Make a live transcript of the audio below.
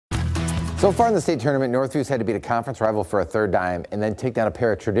So far in the state tournament, Northview's had to beat a conference rival for a third time and then take down a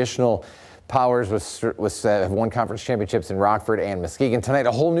pair of traditional powers have won conference championships in Rockford and Muskegon. Tonight,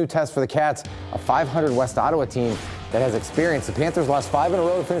 a whole new test for the Cats, a 500 West Ottawa team that has experience. The Panthers lost 5 in a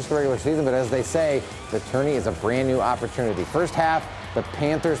row to finish the regular season, but as they say, the tourney is a brand new opportunity. First half, the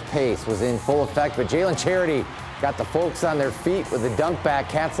Panthers' pace was in full effect, but Jalen Charity got the folks on their feet with a dunk back.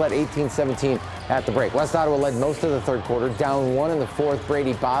 Cats led 18-17 at the break. West Ottawa led most of the third quarter, down 1 in the fourth.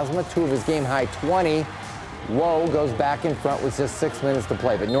 Brady Bosma, 2 of his game-high 20. Lowe goes back in front with just 6 minutes to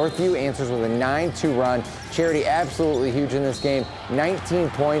play, but Northview answers with a 9-2 run. Charity absolutely huge in this game,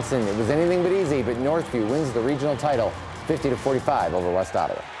 19 points, and it was anything but easy, but Northview wins the regional title 50-45 over West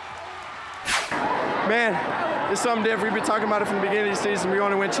Ottawa. Man, it's something different. We've been talking about it from the beginning of the season. We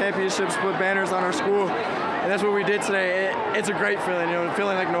want to win championships, put banners on our school, and that's what we did today. It's a great feeling, you know,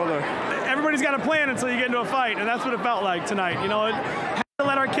 feeling like no other. Everybody's got a plan until you get into a fight, and that's what it felt like tonight. You know, to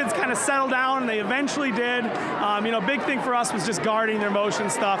let our kids kind of settle down, and they eventually did. You know, big thing for us was just guarding their motion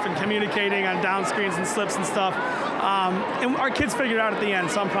stuff and communicating on down screens and slips and stuff. And our kids figured it out at the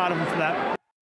end, so I'm proud of them for that.